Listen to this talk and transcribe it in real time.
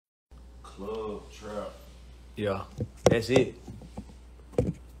club trap. Yeah, that's it.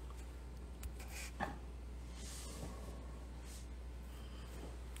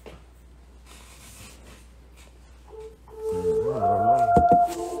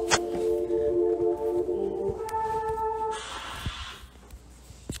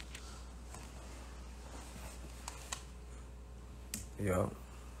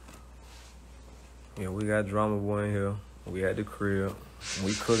 Yeah, we got Drama Boy in here. We at the crib.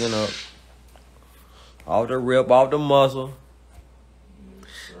 We cooking up. Off the rip, off the muscle.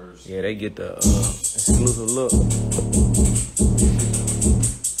 Yeah, they get the exclusive look.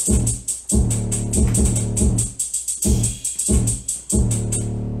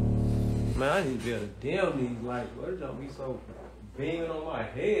 Man, I need to be able to dim these lights. What don't be so beaming on my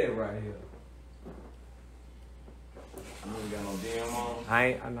head right here? You ain't got no dim on? I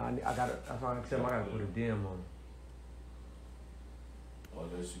gotta, that's why I tell them I gotta put a dim on. Or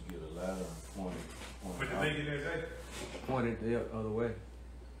unless you get a ladder and point it. Put the thing in there, Zay? Point it the other way.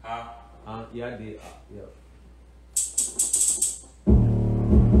 Huh? Yeah, I did. Yeah.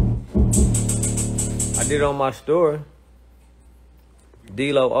 I did it on my story.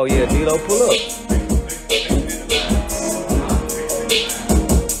 D-Lo, oh yeah, D-Lo, pull up.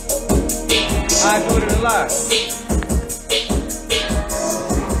 I put it in live.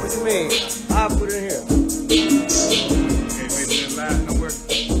 What you mean? I put it in here. Okay, wait till it live somewhere.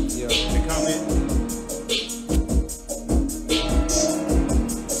 Yeah. They come in.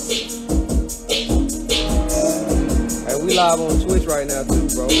 Hey, we live on Twitch right now too,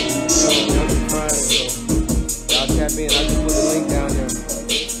 bro. Y'all just trying, so y'all tap in. I just put the link down there.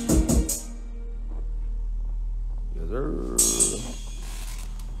 Yes, sir.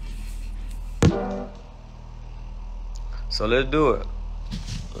 So let's do it.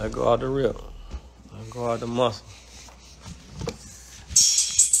 Let's go out the rip. Let's go out the muscle.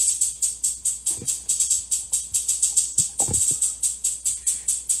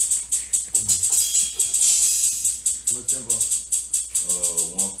 What tempo?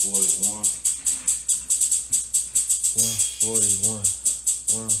 141. 141.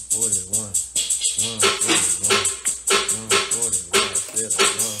 141. 141. 141. I feel like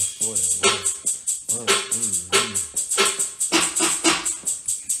 141.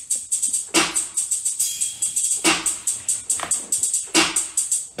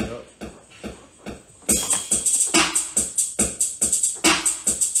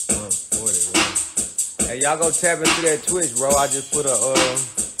 Hey, y'all go tap into that Twitch, bro. I just put a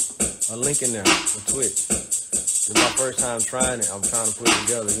link in there for Twitch. It's my first time trying it. I'm trying to put it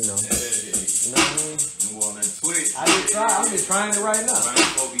together, you know. Hey. You know what I mean? You on that Twitch? I'm just trying it right now. Man, you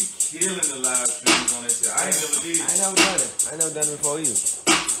supposed to be killing the live streams on that shit. I ain't never did. I ain't never done it. I ain't never done it before either.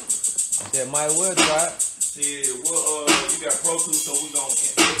 I said, might as well try it. Shit, well, you got Pro Tools, so we gonna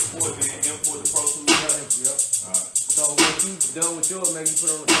export it and import the Pro Tools. Yep. Alright. So once you done with yours, maybe you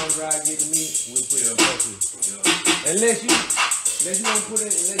put it on the thumb drive, get to me, we'll put it in Pro Tools. Yeah. Unless you wanna put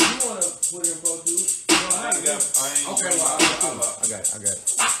it in Pro Tools. I ain't. Okay, well, I got it.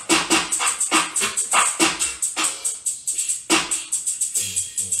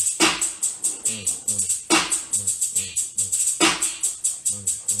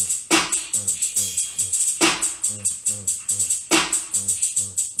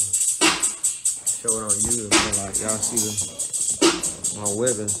 Show it on YouTube, man. Like y'all see my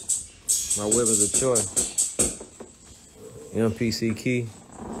weapons of choice. MPC key.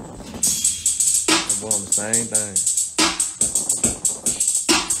 I'm doing the same thing.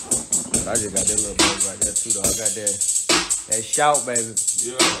 But I just got that little baby right there too, though. I got that shout, baby.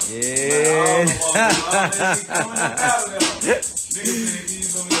 Yeah.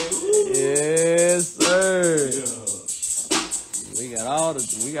 Yes, sir. Yeah. We got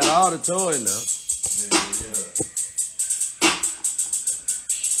all the toys now.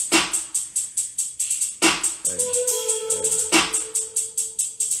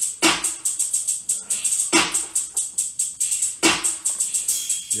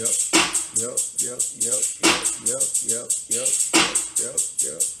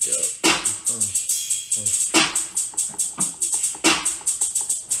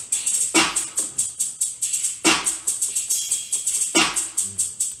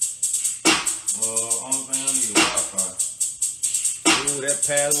 Only thing I need is Wi-Fi. Ooh, that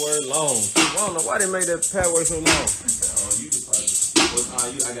password long. I don't know why they made that password so long. You can probably.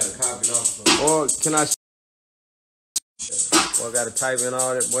 I got to copy it off. Or can I? Or I gotta type in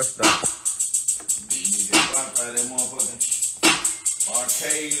all that more stuff. You need that Wi-Fi, that motherfucking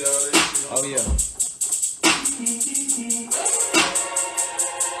arcade, all that shit. Oh yeah.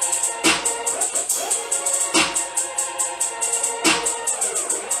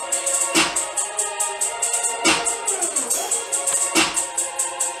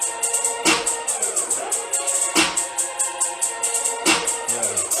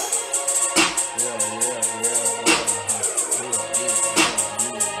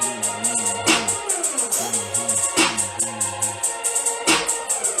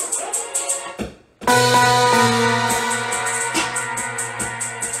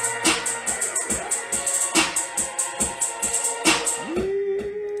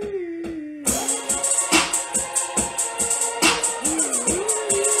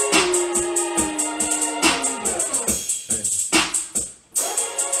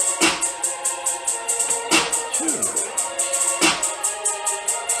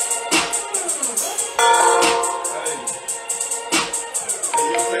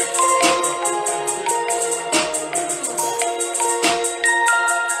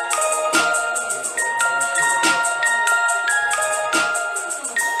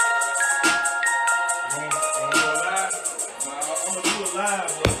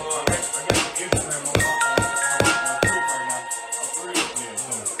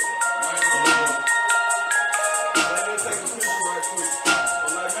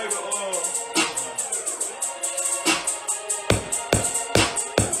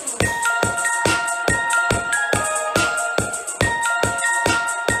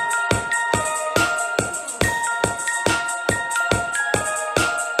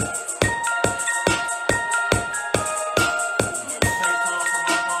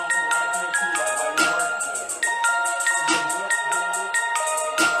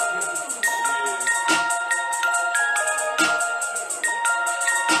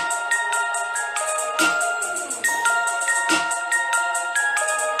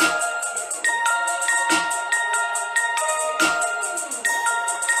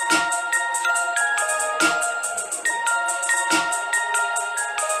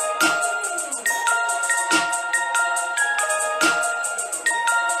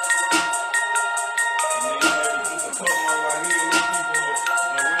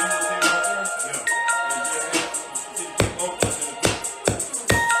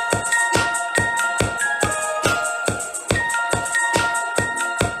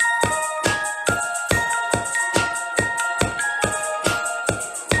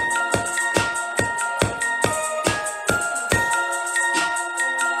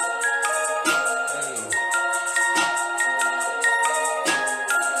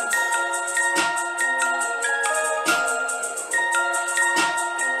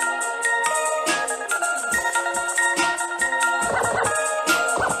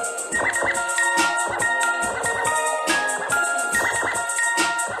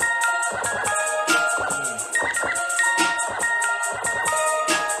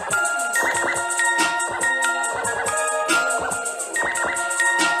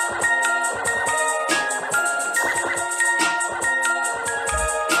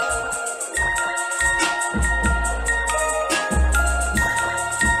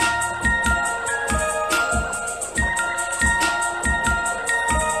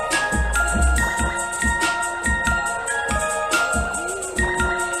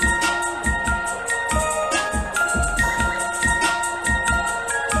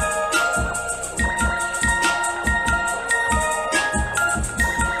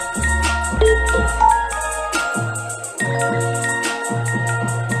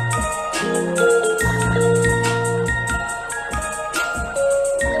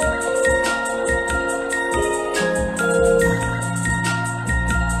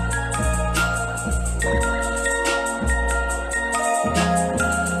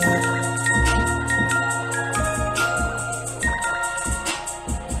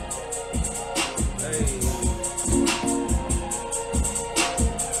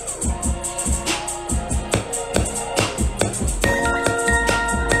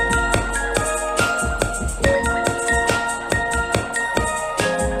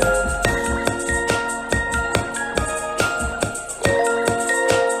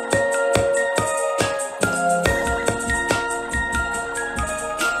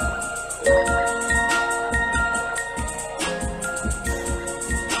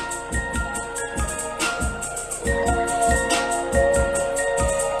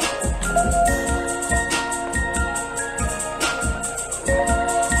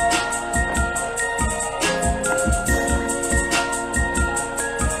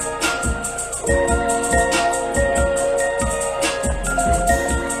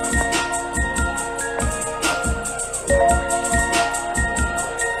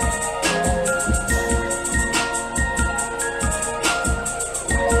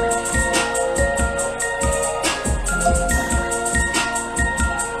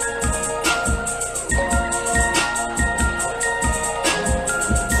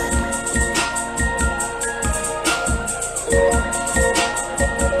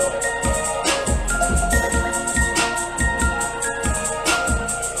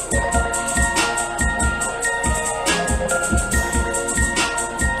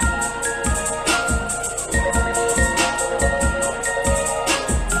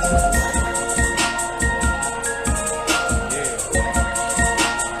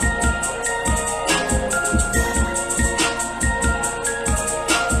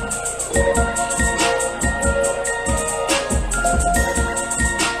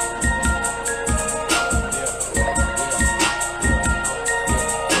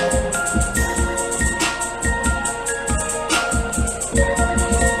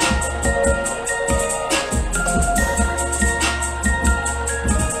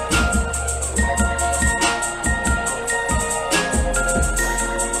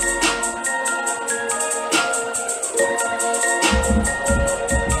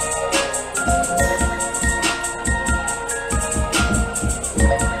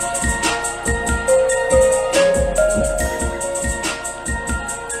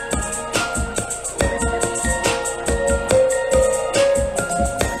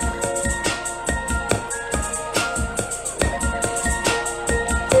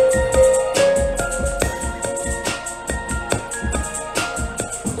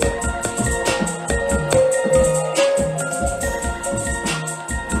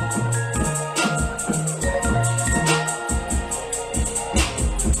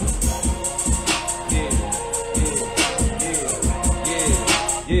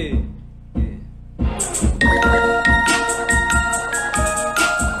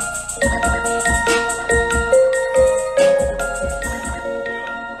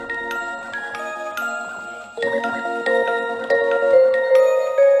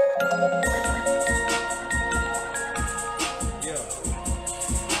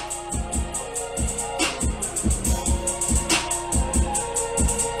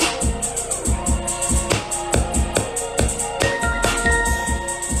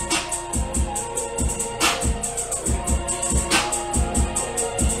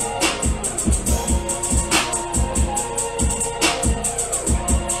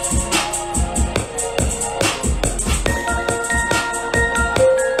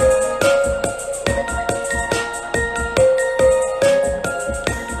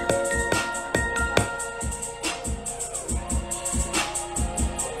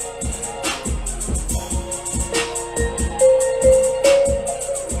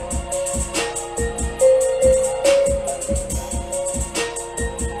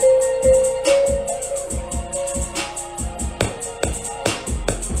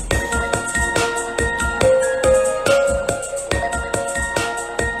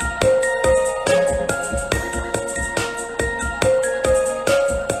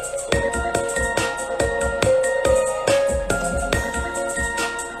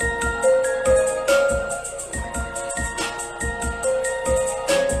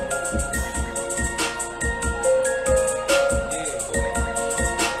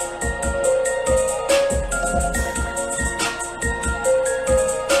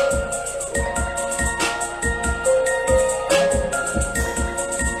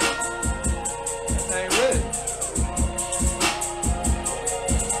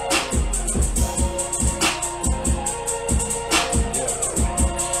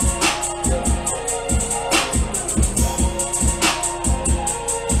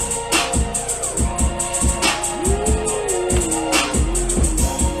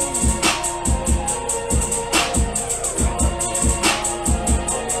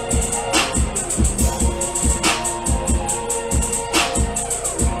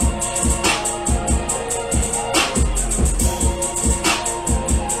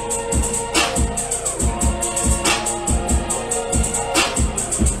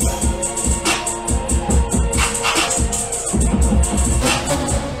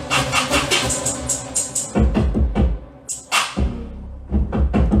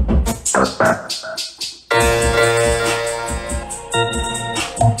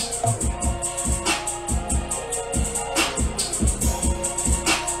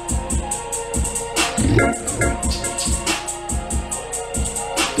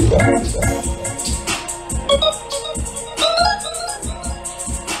 Crazy.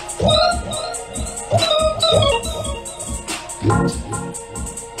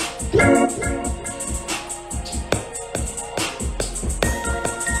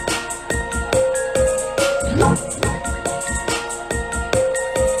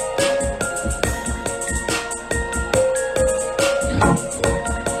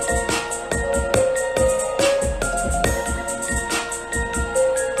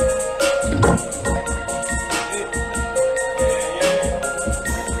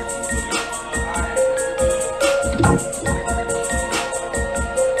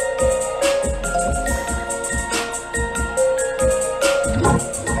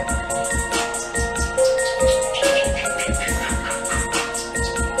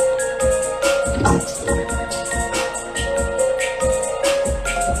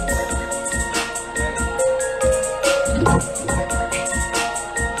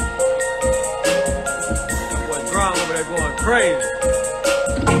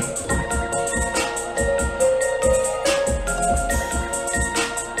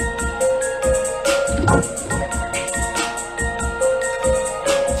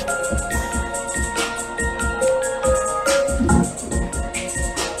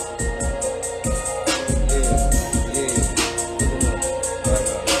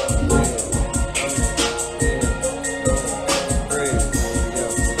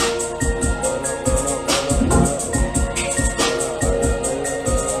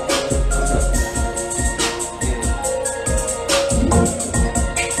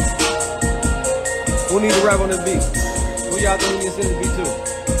 Who need to rap on this beat? Who y'all think we need to send this beat to?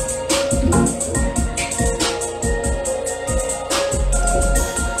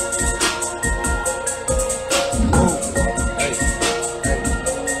 Hey,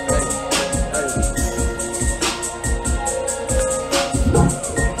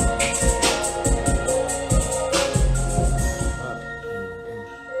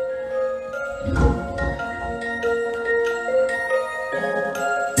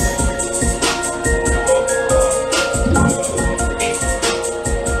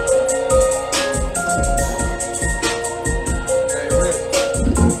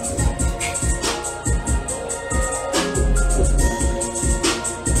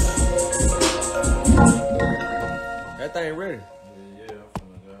 that thing ready. Yeah, I'm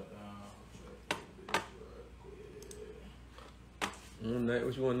finna got down.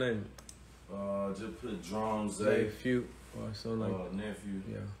 What you want to name it? Just put drums, Say few or something like nephew.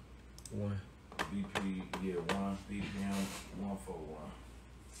 yeah. One. BP, yeah, 1 BPM 141.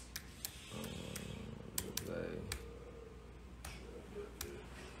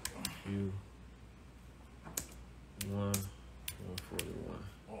 Few. 141.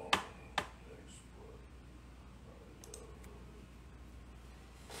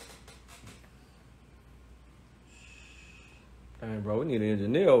 Dang, bro, we need an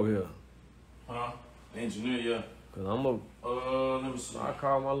engineer over here. Huh? Engineer, yeah. Cause I'm a. Let me see. I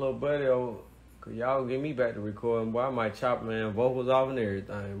call my little buddy over. Cause y'all get me back to recording, boy. I might chop man vocals off and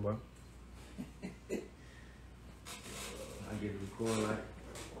everything, bro. I get to recording like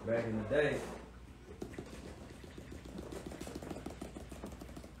back in the day.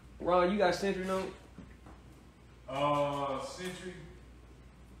 Ron, you got Century note? Century.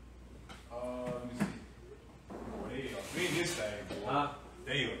 Let me see. Boy, they up in this thing, boy. Huh?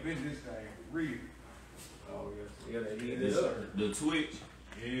 They up in this thing. Read it. Oh yes. Yeah, they heat it up. The Twitch.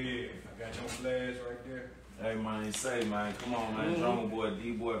 Yeah, I got your flash right there. Hey man, say man, come on man, drummer boy,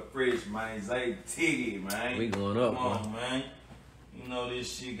 D-boy Fresh, man, Zaytoven, man. We going up, come on, man. You know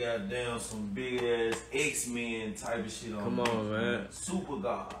this shit got down some big ass X-Men type of shit on. Come on, man. Super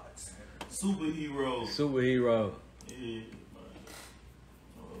gods, superheroes. Superhero. Yeah, man.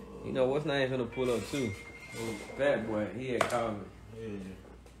 You know what's name finna pull up too? Fat boy, he had called me. Yeah.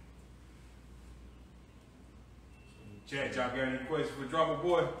 Chat, y'all got any questions for Drummer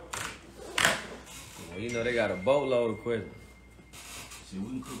Boy? Well, you know they got a boatload of questions. See, we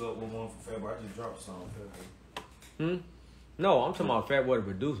can cook up with one for Fat Boy. I just dropped some Fat Boy. No, I'm talking about Fat Boy the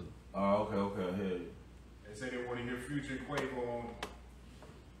producer. Oh, okay, hell yeah. They say they want to hear Future and Quavo on.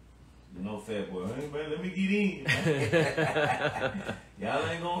 You know Fat Boy. Hey man, let me get in. Y'all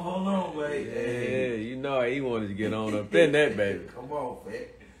ain't gonna hold on, baby. Yeah, you know he wanted to get on up in that, baby. Come on, Fat.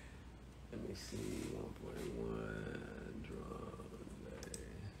 Let me see, 1.1 drum.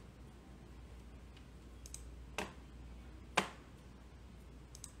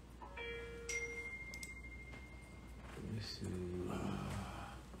 Let me see.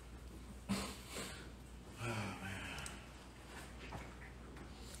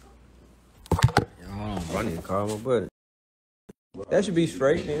 Hold on, bro. I need to call my buddy. That should be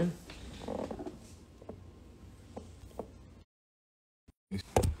straight then.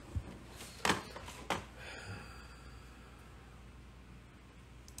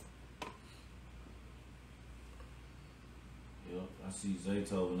 I see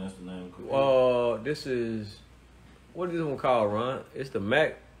Zaytoven, that's the name. This is, what is this one called, Ron? It's the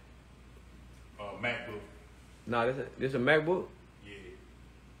Mac. MacBook. Nah, this a MacBook? Yeah.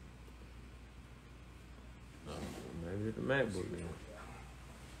 Maybe it's a MacBook then.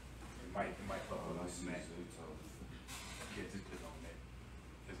 It might fuck with this Mac. Yeah, just click on that.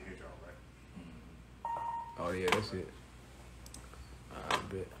 That's a hair drop, right? Oh yeah, that's it. I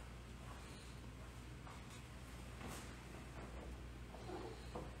bet.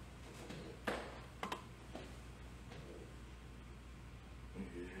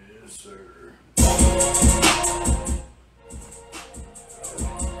 Yes, sir.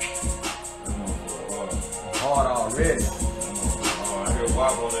 Hard already. I hear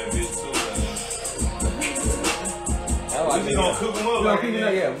WAP on that bitch too. We just gonna cook them up.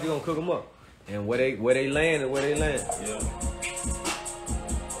 Yeah, we gonna cook them up. And where they land and where they land. Yeah.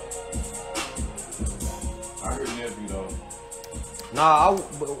 I heard nephew though. Nah,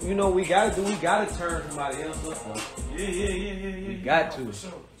 you know we gotta turn somebody else up. Yeah. We got to. For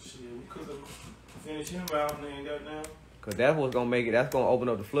sure. Shit, we could finish him out and then goddamn. Cause that's what's gonna make it. That's gonna open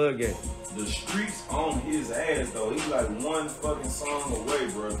up the floodgate. The streets on his ass though. He's like one fucking song away,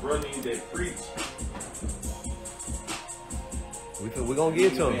 bro. Bro need that preach. We gonna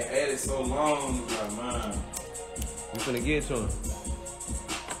get to him. Been at it so long, it's like man. We finna get to him.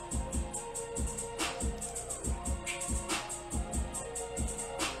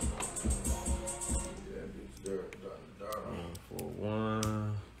 For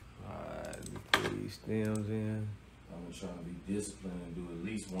one, alright, we put these stems in. I'm trying to be disciplined and do at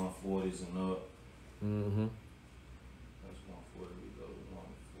least 140s and up. Mm-hmm. That's 140. We go to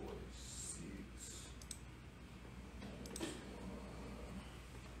 146.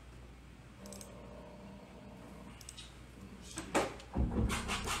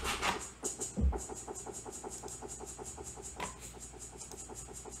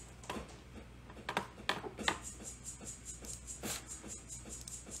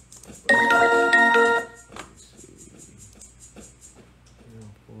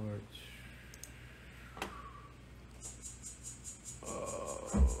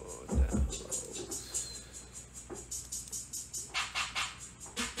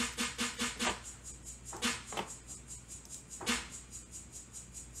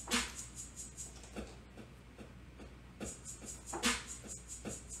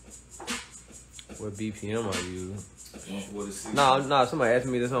 What BPM are you? 146. Nah, somebody asked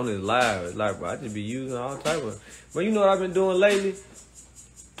me this on this live. It's like, bro, I just be using all type of. But you know what I've been doing lately?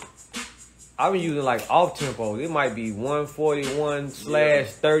 I've been using like off tempo. It might be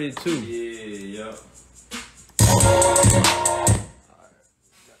 141/32. Yeah.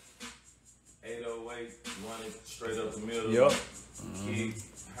 808, run it straight up the middle. Yup. Kick,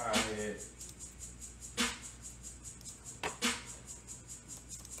 hi-hat.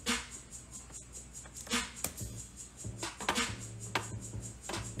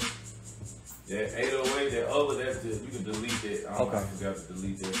 That 808, that other, you can delete that. I forgot to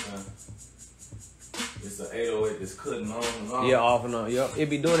delete that. It's an 808 that's cutting on and on. Yeah, off and on. Yep. It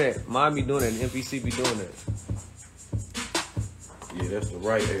be doing that. Mine be doing that. And MPC be doing that. Yeah, that's the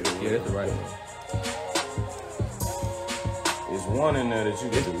right 808. Yeah, that's the right one. There's one in there that you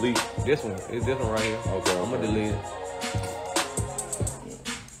can delete. This one. It's this one right here. Okay. I'm going to delete it.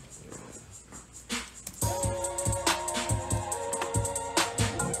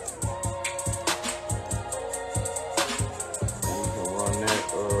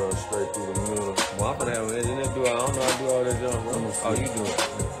 I don't know how to do all that jump, bro. Oh, you do it.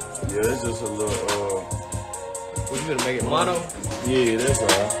 Yeah, it's just a little, what, you gonna make it mono? Yeah, that's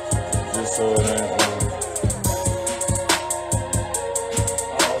right. Just so it ain't,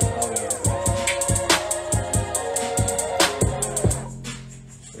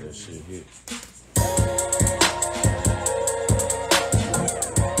 so that shit hit.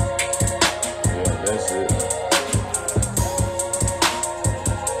 Yeah, that's it.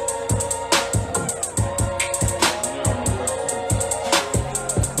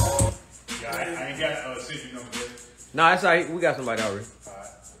 Nah, that's all right. We got somebody already.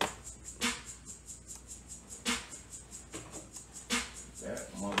 That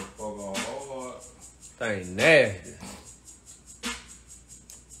motherfucker hard. Thing nasty.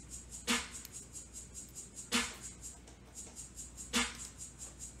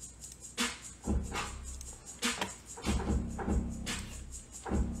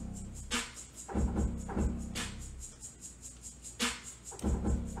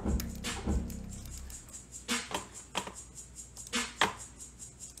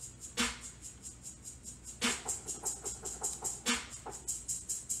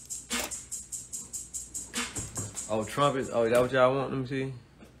 Oh, trumpets. Oh, that what y'all want? Let me see.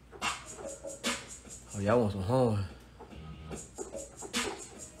 Oh, y'all want some horn.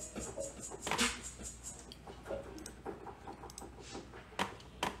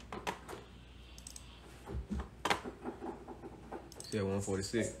 See at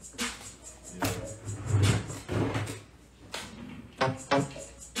 146. Yeah.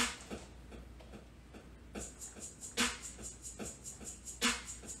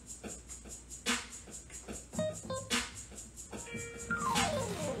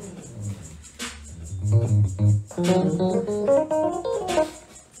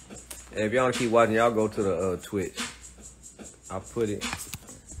 If y'all keep watching, y'all go to the Twitch. I put it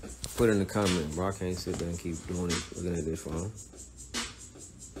in the comment, bro. I can't sit there and keep doing it, looking at this phone.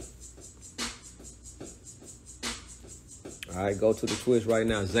 All right, go to the Twitch right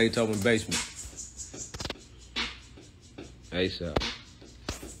now. Zaytoven Basement. ASAP.